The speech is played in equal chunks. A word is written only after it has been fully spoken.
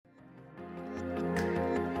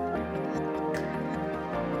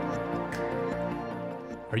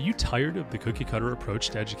Are you tired of the cookie-cutter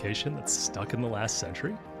approach to education that's stuck in the last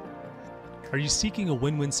century? Are you seeking a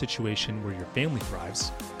win-win situation where your family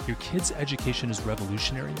thrives, your kid's education is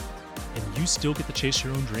revolutionary, and you still get to chase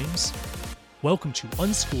your own dreams? Welcome to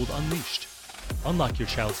Unschooled Unleashed. Unlock your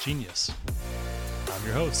child's genius. I'm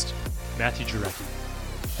your host, Matthew Jarecki,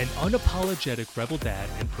 an unapologetic rebel dad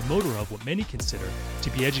and promoter of what many consider to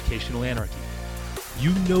be educational anarchy.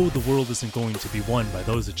 You know the world isn't going to be won by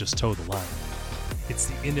those that just toe the line. It's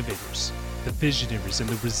the innovators, the visionaries, and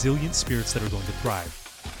the resilient spirits that are going to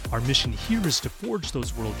thrive. Our mission here is to forge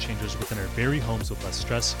those world changers within our very homes with less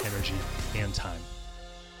stress, energy, and time.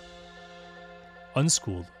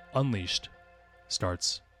 Unschooled, Unleashed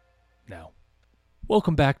starts now.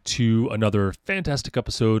 Welcome back to another fantastic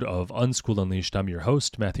episode of Unschooled Unleashed. I'm your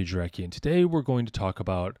host, Matthew Jarecki, and today we're going to talk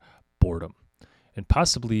about boredom and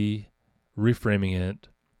possibly reframing it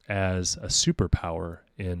as a superpower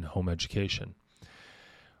in home education.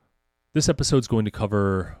 This episode is going to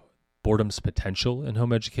cover boredom's potential in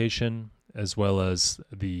home education, as well as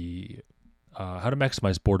the how to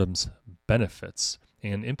maximize boredom's benefits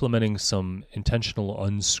and implementing some intentional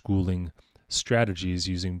unschooling strategies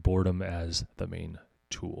using boredom as the main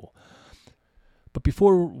tool. But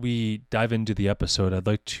before we dive into the episode, I'd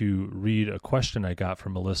like to read a question I got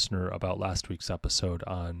from a listener about last week's episode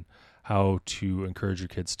on how to encourage your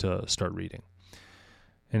kids to start reading.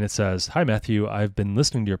 And it says, "Hi, Matthew. I've been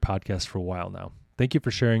listening to your podcast for a while now. Thank you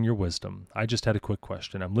for sharing your wisdom. I just had a quick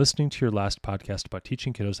question. I'm listening to your last podcast about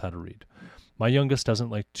teaching kiddos how to read. My youngest doesn't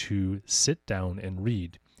like to sit down and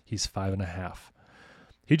read. He's 5.5.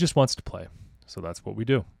 He just wants to play. So that's what we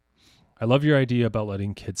do. I love your idea about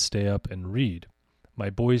letting kids stay up and read. My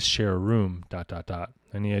boys share a room, ...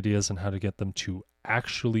 Any ideas on how to get them to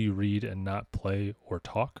actually read and not play or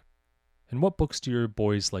talk? And what books do your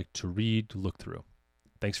boys like to read, look through?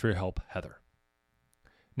 Thanks for your help, Heather."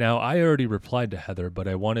 Now, I already replied to Heather, but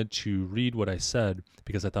I wanted to read what I said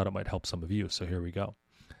because I thought it might help some of you, so here we go.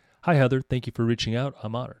 "Hi, Heather. Thank you for reaching out.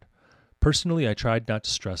 I'm honored. Personally, I tried not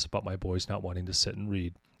to stress about my boys not wanting to sit and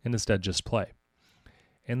read, and instead just play.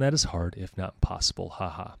 And that is hard, if not impossible,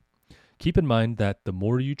 haha. Keep in mind that the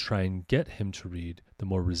more you try and get him to read, the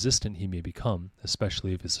more resistant he may become,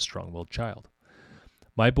 especially if he's a strong-willed child.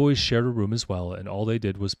 My boys shared a room as well, and all they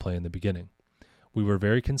did was play in the beginning. We were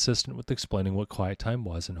very consistent with explaining what quiet time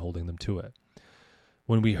was and holding them to it.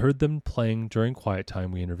 When we heard them playing during quiet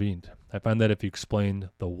time, we intervened. I find that if you explain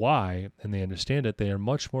the why and they understand it, they are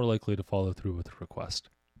much more likely to follow through with the request,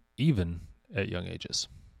 even at young ages.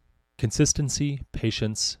 Consistency,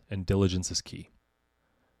 patience, and diligence is key.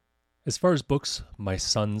 As far as books my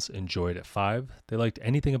sons enjoyed at 5, they liked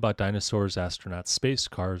anything about dinosaurs, astronauts, space,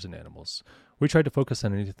 cars, and animals. We tried to focus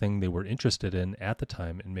on anything they were interested in at the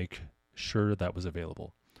time and make sure that was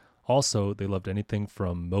available. Also, they loved anything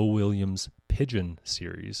from Mo Williams' Pigeon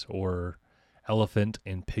series or Elephant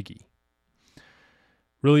and Piggy.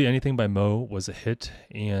 Really, anything by Mo was a hit,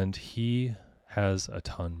 and he has a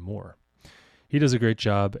ton more. He does a great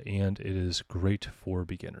job, and it is great for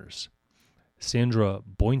beginners. Sandra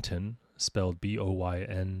Boynton, spelled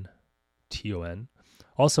Boynton,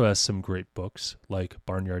 also has some great books like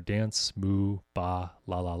Barnyard Dance, Moo, Ba,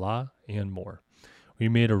 La La La, and more. We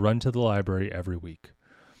made a run to the library every week.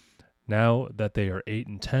 Now that they are 8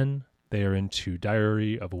 and 10, they are into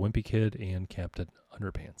Diary of a Wimpy Kid and Captain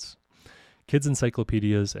Underpants. Kids'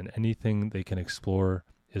 encyclopedias and anything they can explore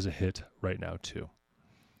is a hit right now too.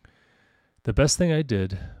 The best thing I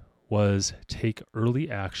did was take early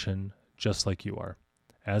action just like you are.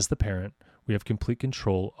 As the parent, we have complete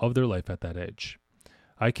control of their life at that age.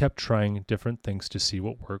 I kept trying different things to see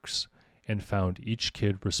what works and found each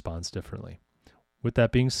kid responds differently. With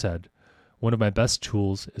that being said, one of my best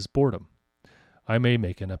tools is boredom. I may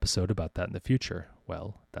make an episode about that in the future.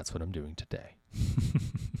 Well, that's what I'm doing today."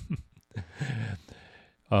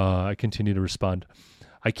 I continue to respond.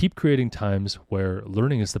 "I keep creating times where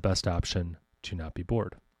learning is the best option to not be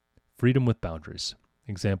bored. Freedom with boundaries.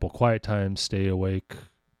 Example, quiet time, stay awake,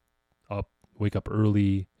 wake up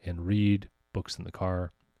early and read, books in the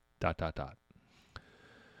car, ...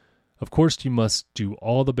 Of course, you must do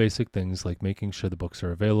all the basic things like making sure the books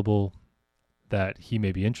are available that he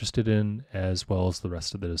may be interested in, as well as the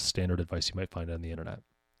rest of the standard advice you might find on the internet."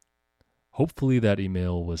 Hopefully that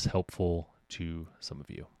email was helpful to some of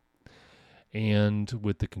you. And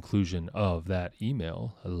with the conclusion of that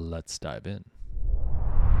email, let's dive in.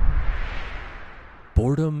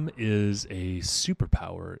 Boredom is a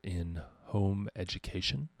superpower in home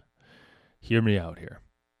education. Hear me out here.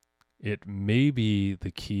 It may be the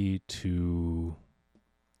key to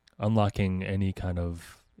unlocking any kind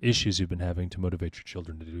of issues you've been having to motivate your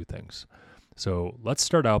children to do things. So let's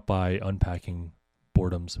start out by unpacking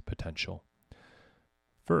boredom's potential.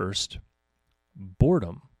 First,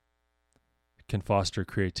 boredom can foster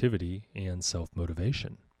creativity and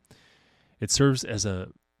self-motivation. It serves as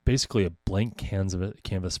basically a blank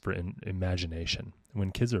canvas for imagination.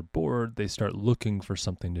 When kids are bored, they start looking for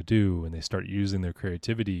something to do, and they start using their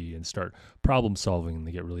creativity and start problem solving, and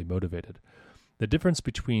they get really motivated. The difference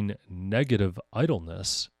between negative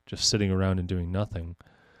idleness, just sitting around and doing nothing,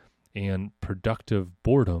 and productive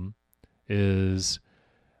boredom is,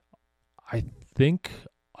 I think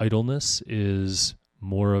idleness is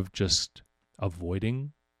more of just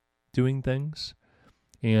avoiding doing things.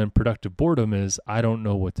 And productive boredom is, I don't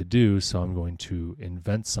know what to do, so I'm going to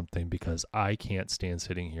invent something because I can't stand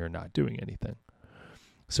sitting here not doing anything.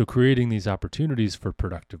 So creating these opportunities for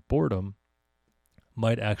productive boredom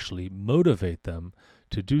might actually motivate them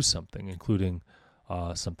to do something, including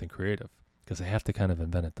something creative, because they have to kind of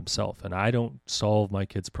invent it themselves. And I don't solve my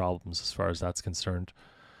kids' problems as far as that's concerned,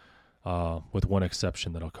 with one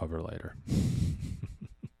exception that I'll cover later.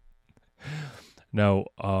 Now,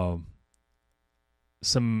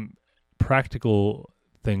 some practical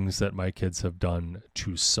things that my kids have done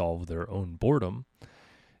to solve their own boredom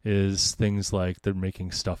is things like they're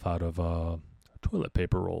making stuff out of toilet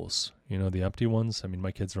paper rolls, the empty ones. I mean,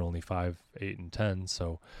 my kids are only 5, 8, and 10,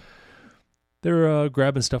 so they're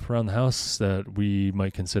grabbing stuff around the house that we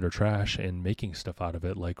might consider trash and making stuff out of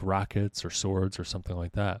it, like rockets or swords or something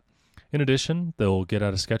like that. In addition, they'll get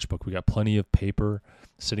out a sketchbook. We got plenty of paper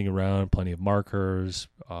sitting around, plenty of markers,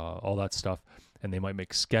 all that stuff. And they might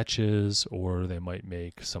make sketches, or they might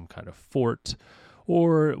make some kind of fort,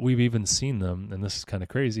 or we've even seen them, and this is kind of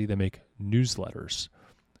crazy, they make newsletters.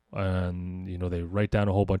 And, they write down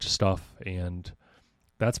a whole bunch of stuff, and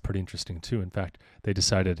that's pretty interesting too. In fact, they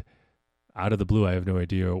decided out of the blue, I have no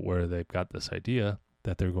idea where they've got this idea,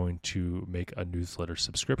 that they're going to make a newsletter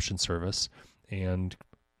subscription service and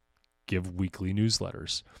give weekly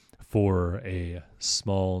newsletters for a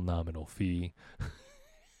small nominal fee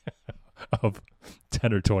of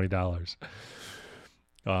 $10 or $20,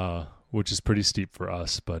 which is pretty steep for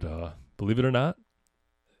us. But believe it or not,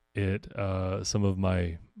 some of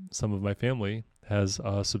my family has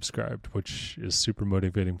subscribed, which is super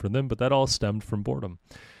motivating for them. But that all stemmed from boredom.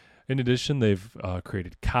 In addition, they've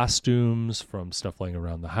created costumes from stuff laying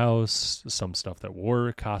around the house, some stuff that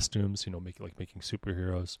were costumes, making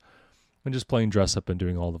superheroes, and just playing dress up and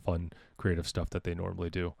doing all the fun, creative stuff that they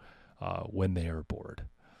normally do when they are bored.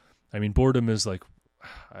 I mean, boredom is like,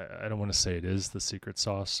 I don't want to say it is the secret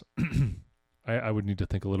sauce. I would need to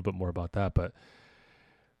think a little bit more about that, but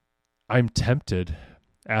I'm tempted,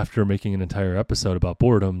 after making an entire episode about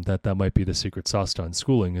boredom, that might be the secret sauce to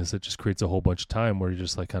unschooling, is it just creates a whole bunch of time where you're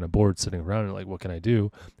just like kind of bored sitting around and like, what can I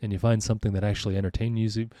do? And you find something that actually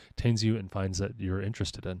entertains you and finds that you're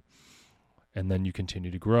interested in. And then you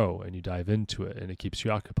continue to grow and you dive into it and it keeps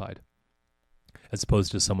you occupied, as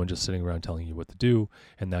opposed to someone just sitting around telling you what to do,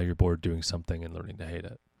 and now you're bored doing something and learning to hate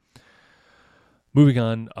it. Moving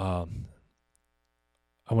on,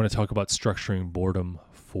 I want to talk about structuring boredom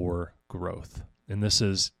for growth. And this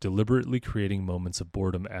is deliberately creating moments of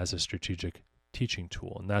boredom as a strategic teaching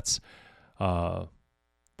tool. And that's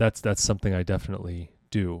something I definitely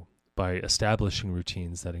do by establishing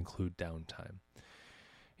routines that include downtime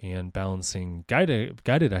and balancing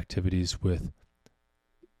guided activities with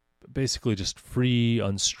basically just free,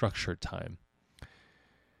 unstructured time.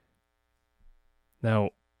 Now,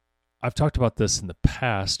 I've talked about this in the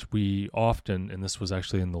past. We often, and this was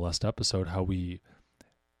actually in the last episode, how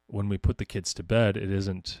when we put the kids to bed, it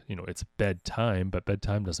isn't, it's bedtime, but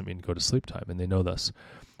bedtime doesn't mean go to sleep time, and they know this.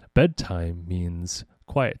 Bedtime means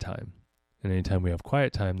quiet time. And anytime we have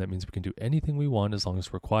quiet time, that means we can do anything we want as long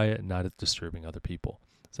as we're quiet and not disturbing other people.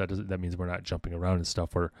 So that means we're not jumping around and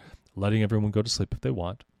stuff. We're letting everyone go to sleep if they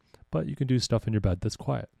want, but you can do stuff in your bed that's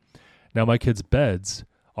quiet. Now, my kids' beds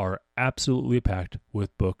are absolutely packed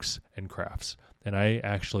with books and crafts. And I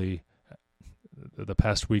actually, the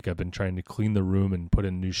past week, I've been trying to clean the room and put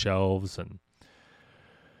in new shelves and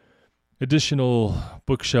additional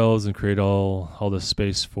bookshelves and create all this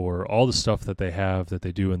space for all the stuff that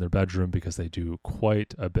they do in their bedroom, because they do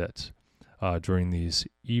quite a bit during these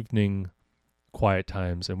evening quiet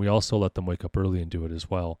times. And we also let them wake up early and do it as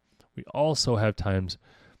well. We also have times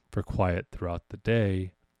for quiet throughout the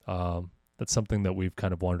day. That's something that we've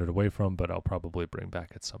kind of wandered away from, but I'll probably bring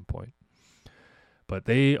back at some point. But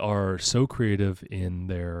they are so creative in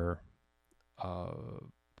their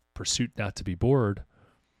pursuit not to be bored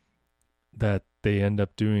that they end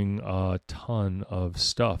up doing a ton of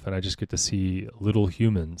stuff. And I just get to see little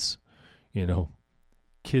humans,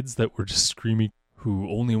 kids that were just screaming, who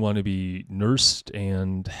only want to be nursed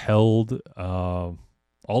and held, all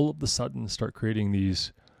of a sudden start creating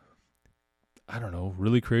these, I don't know,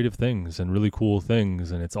 really creative things and really cool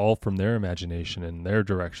things. And it's all from their imagination and their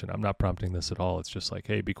direction. I'm not prompting this at all. It's just like,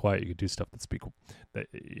 hey, be quiet. You can do stuff that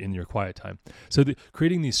in your quiet time. So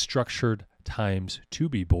creating these structured times to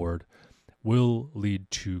be bored will lead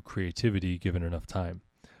to creativity given enough time.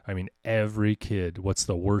 I mean, every kid, what's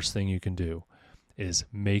the worst thing you can do is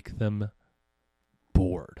make them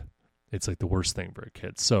bored. It's like the worst thing for a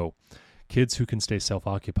kid. So kids who can stay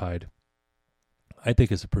self-occupied, I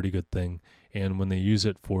think is a pretty good thing. And when they use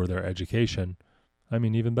it for their education, I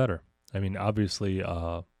mean, even better. I mean, obviously,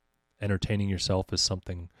 entertaining yourself is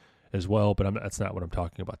something as well, but that's not what I'm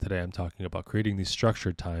talking about today. I'm talking about creating these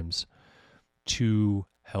structured times to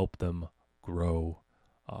help them grow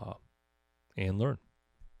and learn.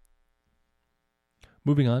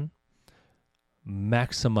 Moving on,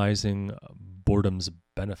 maximizing boredom's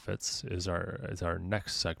benefits is our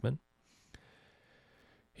next segment.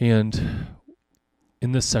 And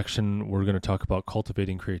in this section, we're going to talk about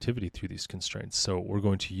cultivating creativity through these constraints. So we're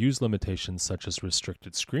going to use limitations such as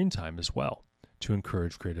restricted screen time as well to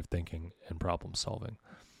encourage creative thinking and problem solving.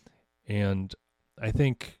 And I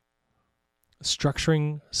think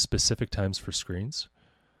structuring specific times for screens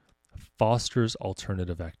fosters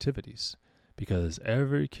alternative activities because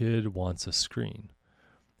every kid wants a screen.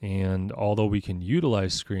 And although we can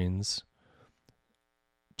utilize screens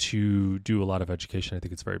to do a lot of education, I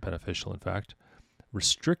think it's very beneficial, in fact.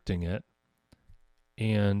 Restricting it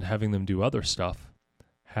and having them do other stuff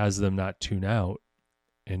has them not tune out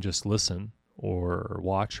and just listen or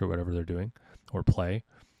watch or whatever they're doing or play.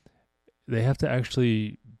 They have to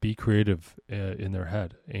actually be creative in their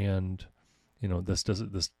head. And, you know, this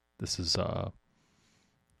is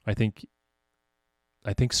I think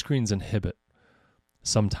screens inhibit,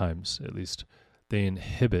 sometimes at least, they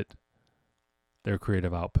inhibit their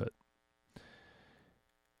creative output.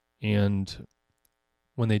 And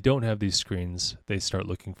when they don't have these screens, they start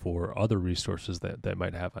looking for other resources that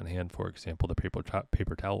might have on hand, for example, the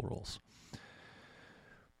paper towel rolls.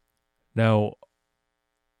 Now,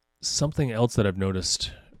 something else that I've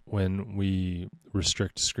noticed when we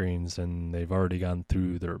restrict screens and they've already gone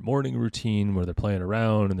through their morning routine where they're playing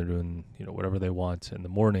around and they're doing, you know, whatever they want in the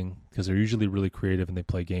morning, because they're usually really creative and they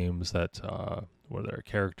play games that where they're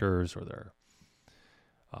characters or they're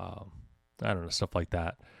I don't know, stuff like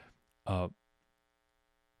that.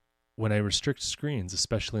 When I restrict screens,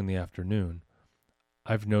 especially in the afternoon,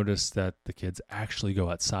 I've noticed that the kids actually go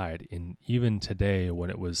outside. And even today, when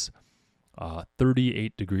it was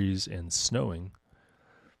 38 degrees and snowing,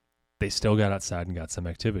 they still got outside and got some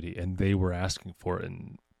activity. And they were asking for it.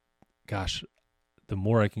 And gosh, the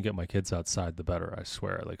more I can get my kids outside, the better, I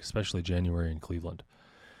swear. Like, especially January in Cleveland.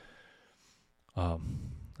 I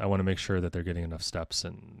want to make sure that they're getting enough steps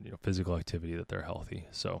and, you know, physical activity, that they're healthy.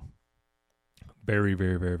 So very,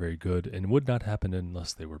 very, very, very good, and would not happen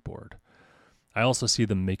unless they were bored. I also see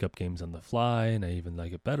them make up games on the fly, and I even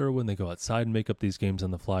like it better when they go outside and make up these games on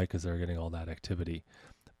the fly because they're getting all that activity.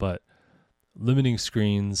 But limiting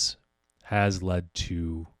screens has led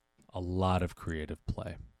to a lot of creative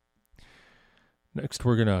play. Next,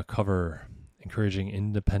 we're going to cover encouraging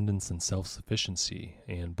independence and self-sufficiency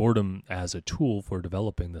and boredom as a tool for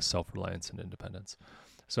developing this self-reliance and independence.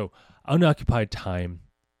 So unoccupied time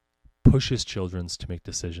pushes children to make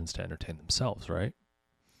decisions to entertain themselves, right?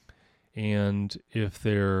 And if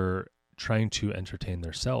they're trying to entertain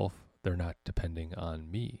themselves, they're not depending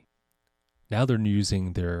on me. Now they're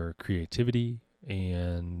using their creativity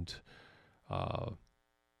and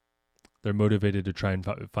they're motivated to try and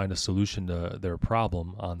find a solution to their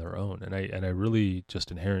problem on their own. And I really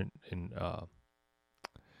just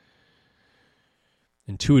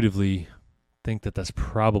intuitively think that that's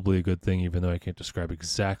probably a good thing, even though I can't describe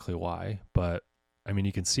exactly why. But I mean,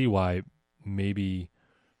 you can see why maybe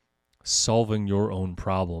solving your own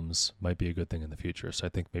problems might be a good thing in the future. So I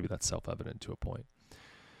think maybe that's self-evident to a point.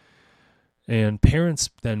 And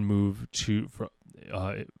parents then move to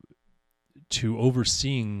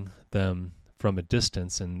overseeing them from a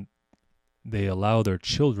distance, and they allow their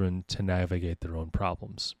children to navigate their own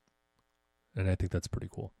problems. And I think that's pretty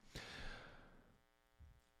cool.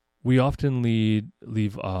 We often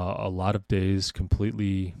leave a lot of days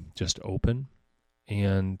completely just open,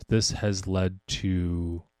 and this has led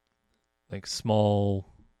to like small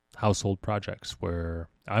household projects where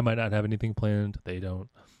I might not have anything planned, they don't.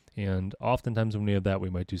 And oftentimes when we have that, we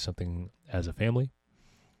might do something as a family.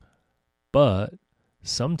 But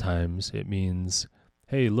sometimes it means,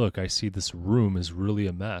 hey, look, I see this room is really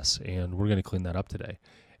a mess and we're going to clean that up today.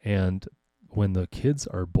 And when the kids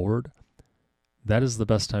are bored, that is the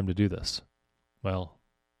best time to do this. Well,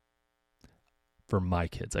 for my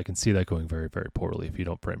kids, I can see that going very, very poorly if you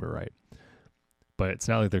don't frame it right. But it's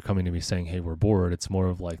not like they're coming to me saying, hey, we're bored. It's more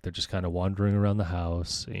of like they're just kind of wandering around the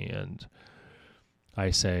house, and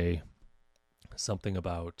I say something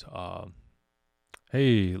about,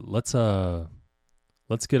 hey, let's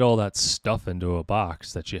get all that stuff into a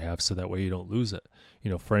box that you have so that way you don't lose it.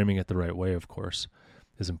 Framing it the right way, of course,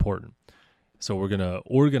 is important. So we're going to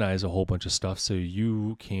organize a whole bunch of stuff so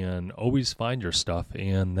you can always find your stuff,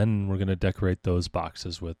 and then we're going to decorate those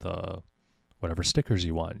boxes with whatever stickers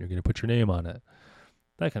you want. You're going to put your name on it,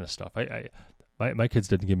 that kind of stuff. My kids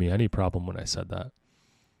didn't give me any problem when I said that.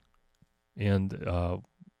 And,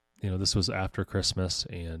 this was after Christmas,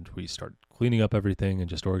 and we started cleaning up everything and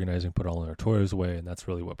just organizing, put all our toys away, and that's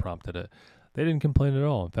really what prompted it. They didn't complain at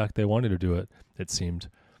all. In fact, they wanted to do it, it seemed,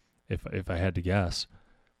 if I had to guess.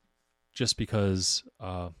 Just because,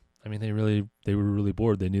 they were really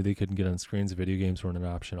bored. They knew they couldn't get on screens. Video games weren't an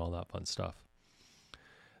option, all that fun stuff.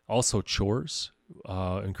 Also, chores,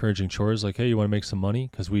 encouraging chores. Like, hey, you want to make some money?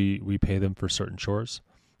 Because we pay them for certain chores.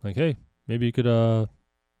 Like, hey, maybe you could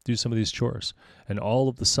do some of these chores. And all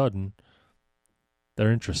of a sudden,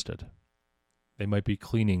 they're interested. They might be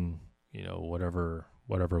cleaning, whatever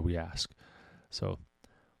we ask. So,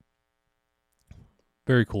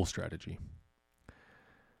 very cool strategy.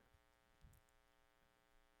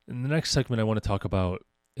 In the next segment, I want to talk about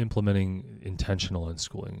implementing intentional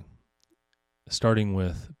unschooling, starting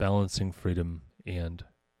with balancing freedom and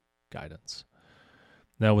guidance.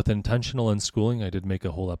 Now, with intentional unschooling, I did make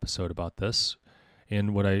a whole episode about this,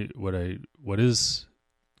 and what is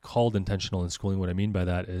called intentional unschooling, what I mean by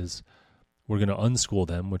that is we're going to unschool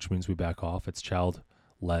them, which means we back off. It's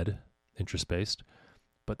child-led, interest-based,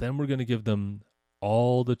 but then we're going to give them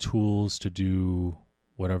all the tools to do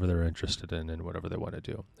whatever they're interested in and whatever they want to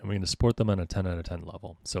do. And we're going to support them on a 10 out of 10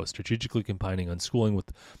 level. So strategically combining unschooling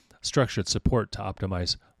with structured support to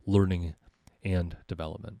optimize learning and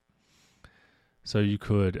development. So you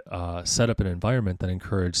could set up an environment that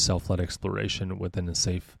encourages self-led exploration within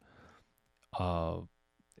safe and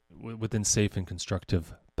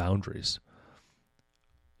constructive boundaries,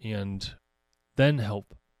 and then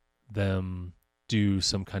help them do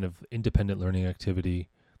some kind of independent learning activity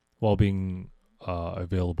while being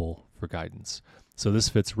available for guidance. So this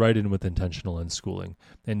fits right in with intentional unschooling.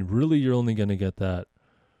 And really, you're only going to get that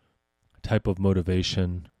type of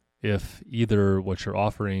motivation if either what you're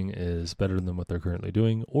offering is better than what they're currently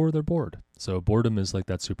doing or they're bored. So boredom is like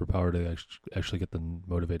that superpower to actually get them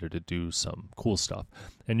motivated to do some cool stuff.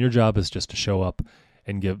 And your job is just to show up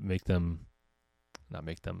and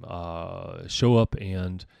show up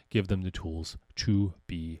and give them the tools to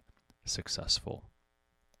be successful.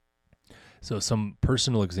 So some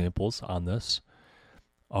personal examples on this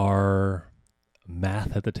are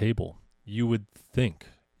math at the table. You would think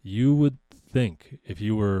if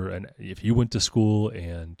you went to school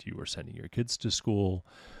and you were sending your kids to school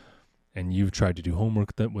and you've tried to do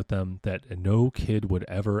homework with them, that no kid would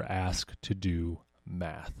ever ask to do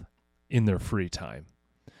math in their free time.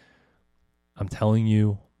 I'm telling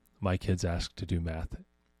you, my kids ask to do math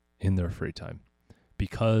in their free time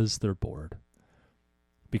because they're bored,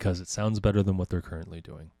 because it sounds better than what they're currently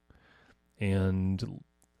doing. And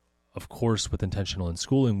of course, with intentional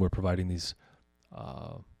unschooling, we're providing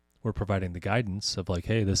the guidance of like,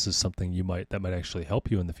 hey, this is something that might actually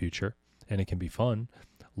help you in the future, and it can be fun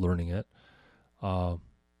learning it.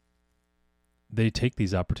 They take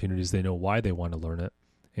these opportunities, they know why they want to learn it,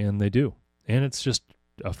 and they do. And it's just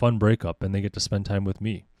a fun breakup, and they get to spend time with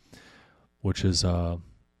me, which is,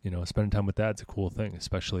 spending time with dad's a cool thing,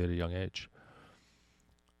 especially at a young age.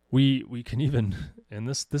 We can even, and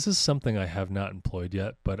this is something I have not employed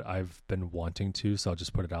yet, but I've been wanting to, so I'll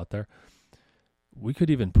just put it out there. We could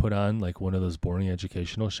even put on like one of those boring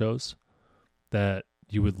educational shows that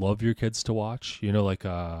you would love your kids to watch, like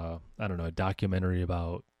a documentary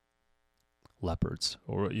about leopards,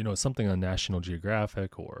 or, something on National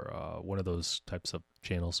Geographic, or one of those types of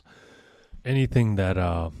channels. Anything that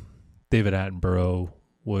David Attenborough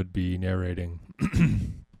would be narrating,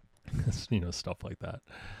 stuff like that.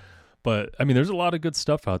 But I mean, there's a lot of good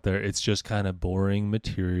stuff out there. It's just kind of boring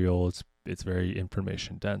material. It's very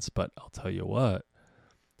information dense, but I'll tell you what,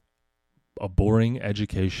 a boring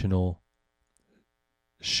educational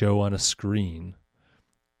show on a screen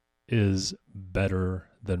is better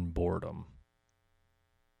than boredom.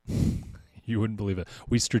 You wouldn't believe it.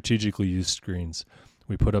 We strategically use screens.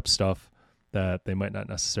 We put up stuff that they might not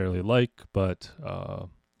necessarily like, but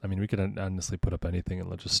we could honestly put up anything and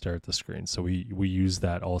let's just stare at the screen. So we use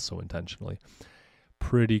that also intentionally.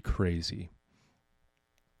 Pretty crazy.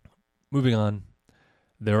 Moving on,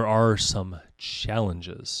 there are some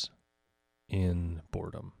challenges in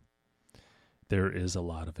boredom. There is a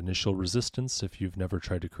lot of initial resistance if you've never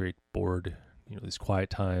tried to create bored, these quiet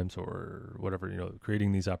times or whatever,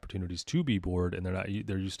 creating these opportunities to be bored, and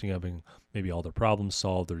they're used to having maybe all their problems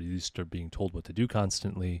solved. They're used to being told what to do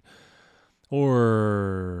constantly,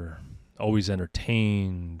 or always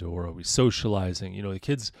entertained, or always socializing. The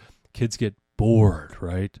kids get bored,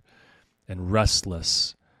 right? And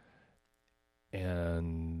restless.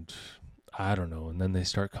 And I don't know. And then they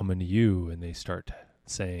start coming to you and they start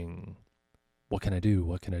saying, what can I do?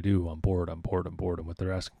 What can I do? I'm bored. And what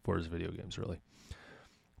they're asking for is video games, really.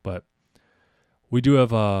 But we do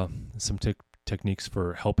have some techniques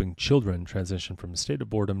for helping children transition from a state of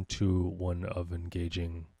boredom to one of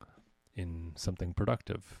engaging in something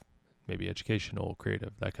productive, maybe educational,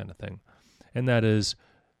 creative, that kind of thing. And that is,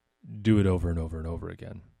 do it over and over and over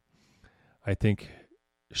again. I think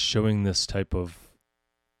showing this type of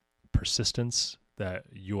persistence that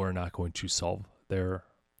you are not going to solve their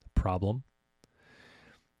problem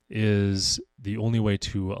is the only way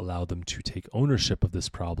to allow them to take ownership of this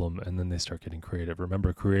problem, and then they start getting creative.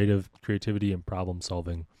 Remember, creativity and problem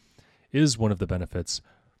solving is one of the benefits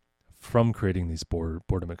from creating these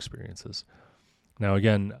boredom experiences. Now,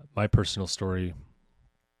 again, my personal story,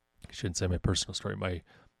 I shouldn't say my personal story,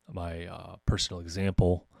 my personal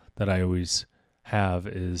example that I always have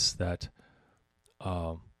is that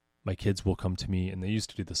my kids will come to me, and they used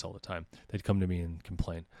to do this all the time. They'd come to me and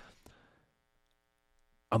complain.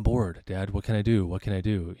 I'm bored, Dad. What can I do? What can I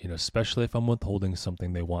do? Especially if I'm withholding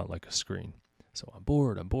something they want, like a screen. So I'm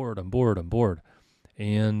bored.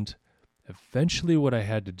 And eventually what I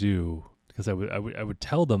had to do, because I would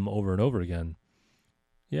tell them over and over again,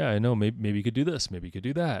 yeah, I know, maybe you could do this, maybe you could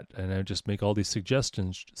do that. And I would just make all these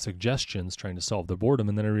suggestions trying to solve their boredom.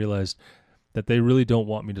 And then I realized that they really don't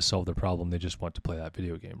want me to solve their problem. They just want to play that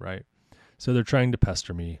video game, right? So they're trying to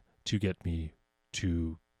pester me to get me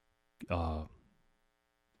to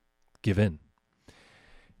give in.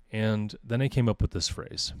 And then I came up with this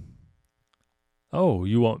phrase. Oh,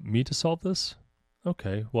 you want me to solve this?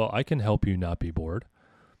 Okay, well, I can help you not be bored.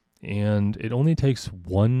 And it only takes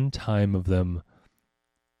one time of them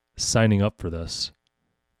signing up for this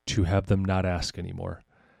to have them not ask anymore.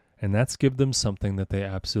 And that's give them something that they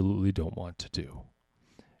absolutely don't want to do.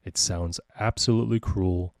 It sounds absolutely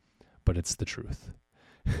cruel, but it's the truth.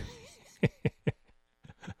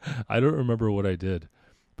 I don't remember what I did,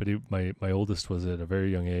 but my oldest was at a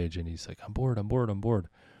very young age, and he's like, I'm bored.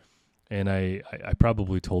 And I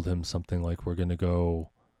probably told him something like, we're going to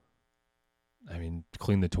go,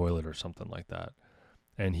 clean the toilet or something like that.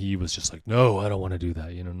 And he was just like, no, I don't want to do that.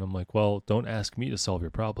 And I'm like, well, don't ask me to solve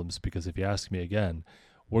your problems, because if you ask me again,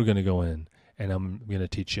 we're going to go in and I'm going to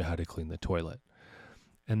teach you how to clean the toilet.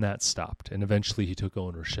 And that stopped. And eventually he took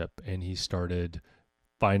ownership and he started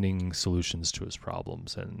finding solutions to his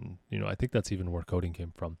problems. And, I think that's even where coding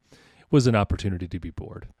came from. It was an opportunity to be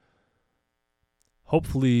bored.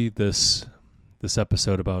 Hopefully this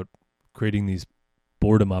episode about creating these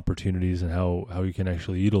boredom opportunities and how you can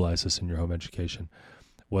actually utilize this in your home education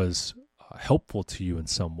was helpful to you in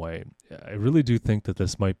some way. I really do think that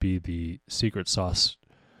this might be the secret sauce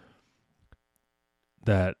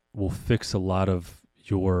that will fix a lot of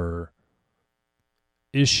your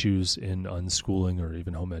issues in unschooling or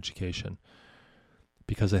even home education.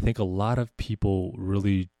 Because I think a lot of people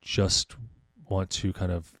really just want to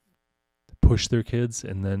kind of push their kids,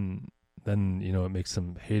 and then it makes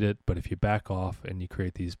them hate it. But if you back off and you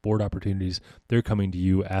create these board opportunities, they're coming to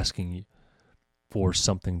you asking for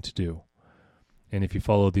something to do. And if you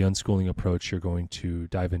follow the unschooling approach, you're going to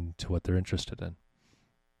dive into what they're interested in.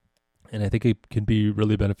 And I think it can be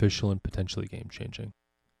really beneficial and potentially game-changing.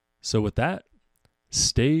 So with that,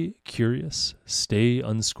 stay curious, stay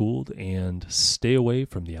unschooled, and stay away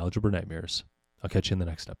from the algebra nightmares. I'll catch you in the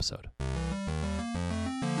next episode.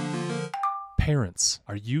 Parents,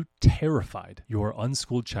 are you terrified your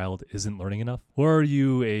unschooled child isn't learning enough? Or are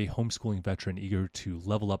you a homeschooling veteran eager to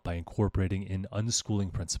level up by incorporating in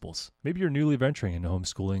unschooling principles? Maybe you're newly venturing into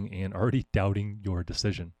homeschooling and already doubting your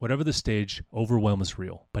decision. Whatever the stage, overwhelm is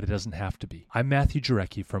real, but it doesn't have to be. I'm Matthew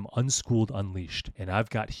Jarecki from Unschooled Unleashed, and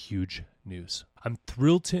I've got huge news. I'm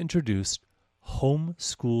thrilled to introduce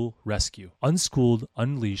Homeschool Rescue, Unschooled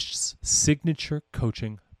Unleashed's signature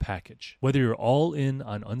coaching package. Whether you're all in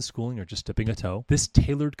on unschooling or just dipping a toe, this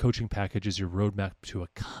tailored coaching package is your roadmap to a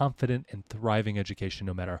confident and thriving education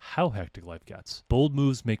no matter how hectic life gets. Bold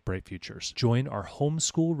moves make bright futures. Join our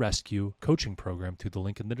Homeschool Rescue coaching program through the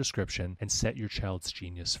link in the description and set your child's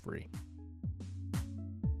genius free.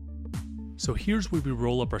 So here's where we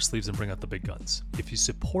roll up our sleeves and bring out the big guns. If you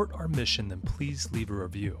support our mission, then please leave a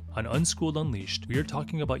review. On Unschooled Unleashed, we are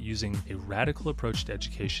talking about using a radical approach to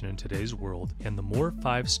education in today's world, and the more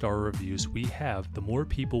 5-star reviews we have, the more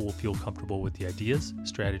people will feel comfortable with the ideas,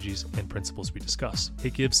 strategies, and principles we discuss.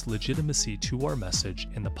 It gives legitimacy to our message,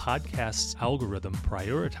 and the podcast's algorithm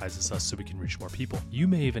prioritizes us so we can reach more people. You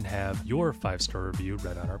may even have your 5-star review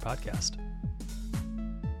read on our podcast.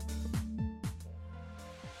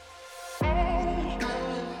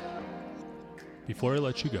 Before I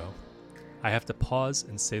let you go, I have to pause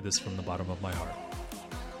and say this from the bottom of my heart.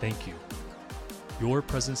 Thank you. Your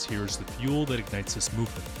presence here is the fuel that ignites this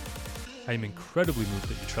movement. I am incredibly moved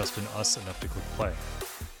that you trust in us enough to click play.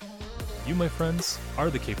 You, my friends, are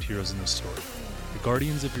the caped heroes in this story, the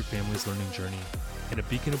guardians of your family's learning journey, and a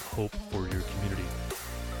beacon of hope for your community.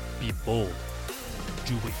 Be bold.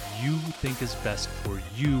 Do what you think is best for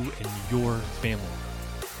you and your family.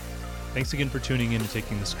 Thanks again for tuning in and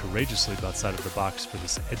taking this courageous leap outside of the box for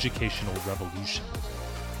this educational revolution.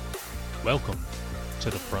 Welcome to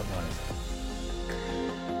the front line.